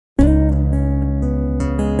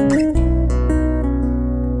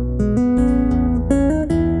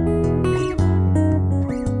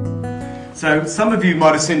So some of you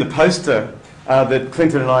might have seen the poster that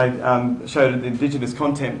Clinton and I showed at the Indigenous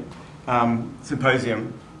Content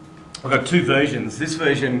Symposium. I've got two versions. This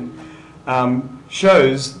version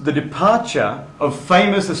shows the departure of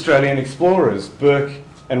famous Australian explorers, Burke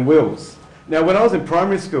and Wills. Now, when I was in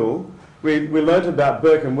primary school, we learnt about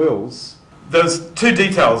Burke and Wills. There's two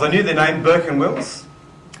details. I knew their name, Burke and Wills,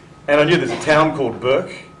 and I knew there's a town called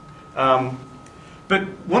Burke. But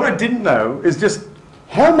what I didn't know is just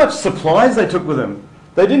how much supplies they took with them.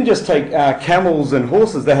 They didn't just take camels and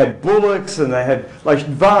horses. They had bullocks and they had like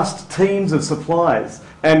vast teams of supplies.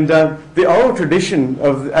 And the oral tradition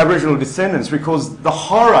of Aboriginal descendants records the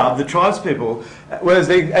horror of the tribespeople, whereas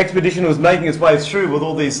the expedition was making its way through with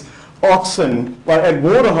all these oxen and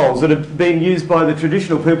waterholes that had been used by the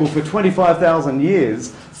traditional people for 25,000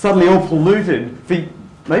 years, suddenly all polluted,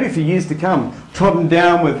 maybe for years to come, trodden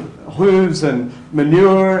down with hooves and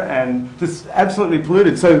manure and just absolutely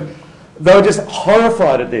polluted. So they were just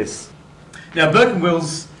horrified at this. Now, Burke and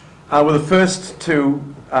Wills were the first to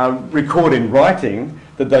record in writing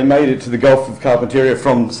that they made it to the Gulf of Carpentaria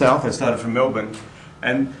from south. They started from Melbourne.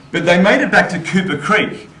 But they made it back to Cooper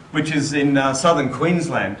Creek, which is in southern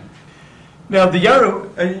Queensland. Now, the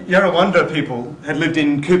Yarrawonda people had lived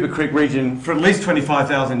in Cooper Creek region for at least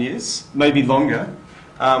 25,000 years, maybe longer.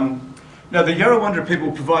 Now, the Yarrawonda people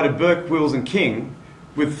provided Burke, Wills and King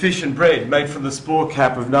with fish and bread made from the spore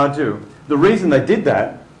cap of Naju. The reason they did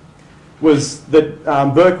that was that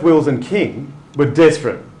Burke, Wills and King were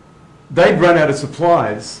desperate. They'd run out of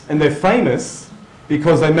supplies, and they're famous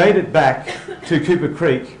because they made it back to Cooper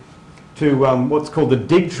Creek to what's called the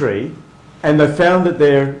Dig Tree, and they found that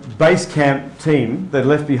their base camp team they'd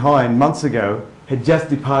left behind months ago had just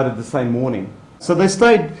departed the same morning. So they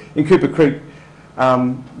stayed in Cooper Creek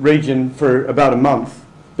region for about a month,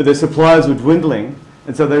 but their supplies were dwindling,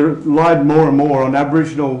 and so they relied more and more on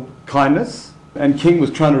Aboriginal kindness, and King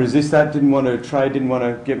was trying to resist that, didn't want to trade, didn't want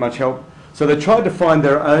to get much help. So they tried to find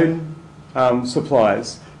their own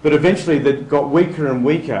supplies, but eventually they got weaker and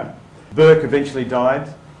weaker. Burke eventually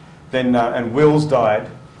died, then and Wills died,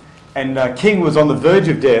 and King was on the verge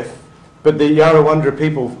of death, but the Yarrawonda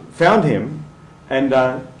people found him and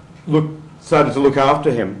started to look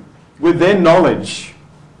after him. With their knowledge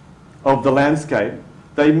of the landscape,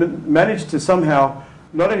 they managed to somehow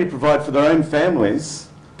not only provide for their own families,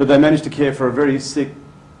 but they managed to care for a very sick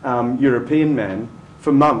European man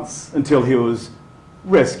for months until he was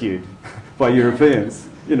rescued by Europeans,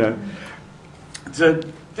 you know. So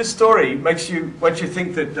this story makes you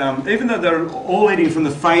think that even though they're all eating from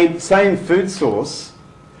the same food source,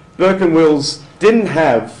 Burke and Wills didn't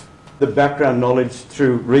have the background knowledge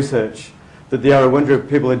through research that the Yarrawonda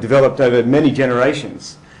people had developed over many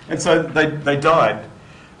generations. And so they died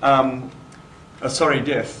a sorry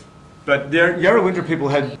death. But the Yarrawonda people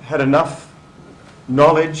had enough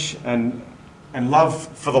knowledge and love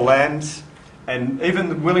for the land, and even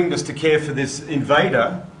the willingness to care for this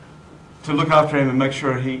invader, to look after him and make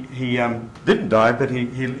sure he didn't die, but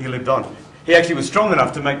he lived on. He actually was strong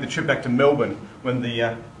enough to make the trip back to Melbourne when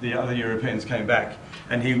the other Europeans came back,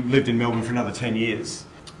 and he lived in Melbourne for another 10 years.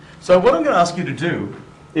 So what I'm going to ask you to do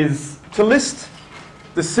is to list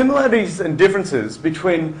the similarities and differences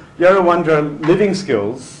between Yarrawonda living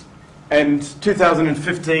skills and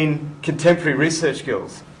 2015 contemporary research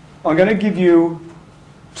skills. I'm going to give you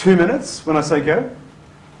 2 minutes when I say go.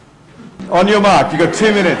 On your mark, you've got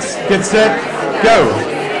 2 minutes. Get set, go.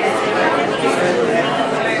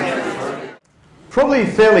 Probably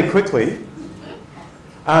fairly quickly,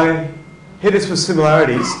 hit us with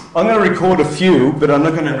similarities. I'm going to record a few, but I'm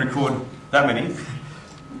not going to record that many.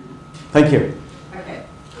 Thank you. Okay,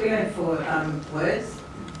 we had 4 words.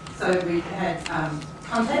 So we had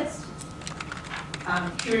context,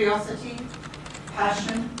 curiosity,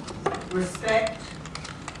 passion, respect,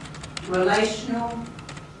 relational,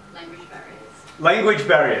 language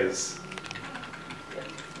barriers.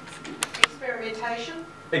 Experimentation.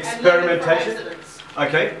 Experimentation.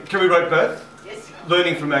 Okay, can we write both? Yes.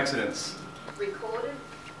 Learning from accidents. Recorded.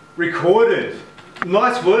 Recorded.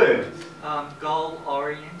 Nice word.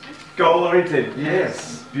 Goal-oriented. Goal-oriented,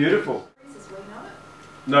 yes. Beautiful. As we know it.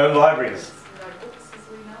 No libraries. No books as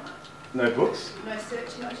we know it. No books. No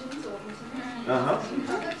search engines or internet. Uh-huh.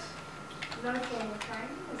 No formal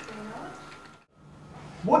training as we know it.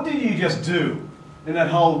 What did you just do in that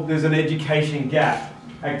whole there's an education gap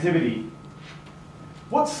activity?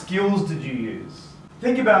 What skills did you use?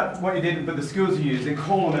 Think about what you did with the skills you used and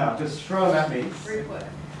call them out. Just throw them at me. Group work.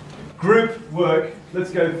 Group work. Let's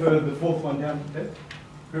go for the 4th one down. Okay.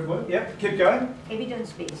 Group work. Yep. Keep going.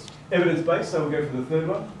 Evidence-based. Evidence-based. So we'll go for the 3rd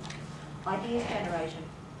one. Ideas generation.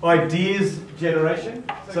 ideas generation.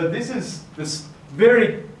 So this is this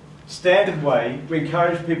very standard way we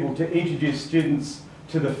encourage people to introduce students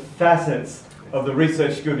to the facets of the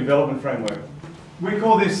research skill development framework. We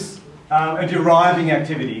call this a deriving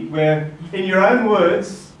activity, where in your own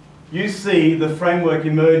words you see the framework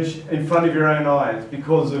emerge in front of your own eyes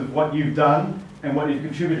because of what you've done and what you've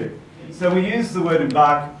contributed. So we use the word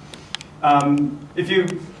embark. If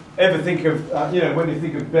you ever think of, when you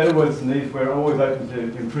think of better words than these, we're always open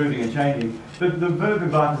to improving and changing. But the verb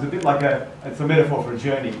embark is a bit like it's a metaphor for a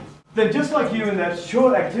journey. Then just like you in that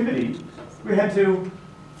short activity, we had to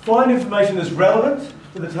find information that's relevant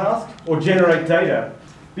to the task or generate data.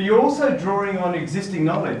 But you're also drawing on existing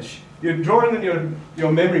knowledge. You're drawing on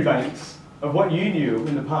your memory banks of what you knew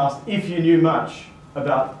in the past, if you knew much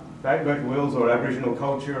about backpack wheels or Aboriginal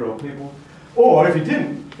culture or people. Or if you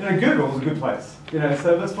didn't, Google is a good place.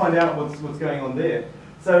 So let's find out what's going on there.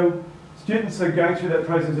 So students are going through that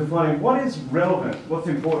process of finding what is relevant, what's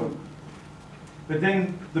important. But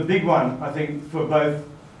then the big one, I think, for both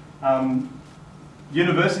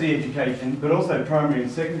university education, but also primary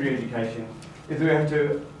and secondary education, is we have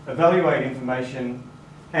to evaluate information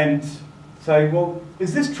and say, well,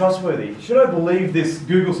 is this trustworthy? Should I believe this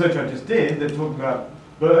Google search I just did that talked about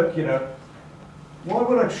Burke? Why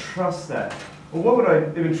would I trust that? Or why would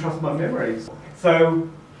I even trust my memories? So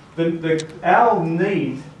our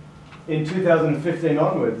need in 2015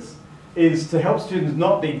 onwards is to help students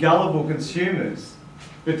not be gullible consumers,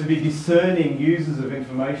 but to be discerning users of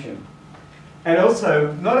information. And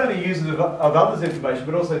also, not only users of others' information,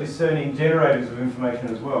 but also discerning generators of information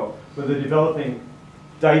as well, where they're developing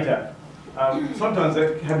data. Sometimes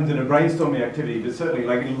that happens in a brainstorming activity, but certainly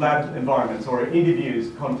like in lab environments or in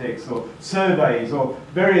interviews contexts or surveys or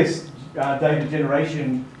various data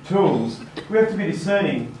generation tools, we have to be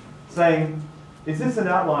discerning, saying, is this an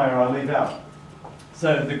outlier I leave out?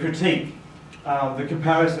 So the critique, the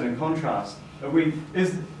comparison and contrast.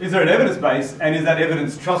 Is there an evidence base, and is that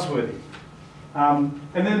evidence trustworthy? And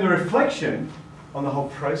then the reflection on the whole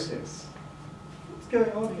process. What's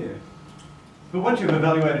going on here? But once you've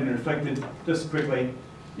evaluated and reflected, just quickly,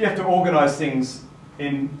 you have to organise things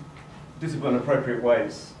in discipline-appropriate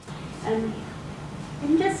ways. I'm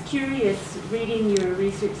just curious, reading your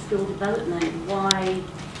research skill development, why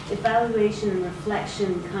evaluation and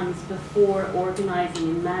reflection comes before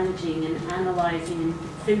organising and managing and analysing and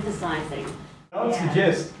synthesising. I would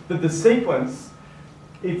suggest that the sequence,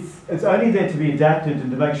 it's only there to be adapted and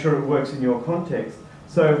to make sure it works in your context.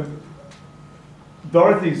 So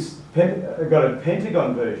Dorothy's got a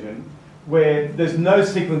Pentagon version where there's no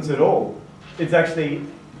sequence at all. There's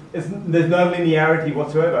no linearity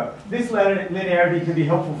whatsoever. This linearity can be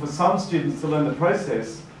helpful for some students to learn the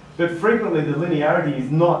process, but frequently the linearity is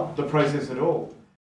not the process at all.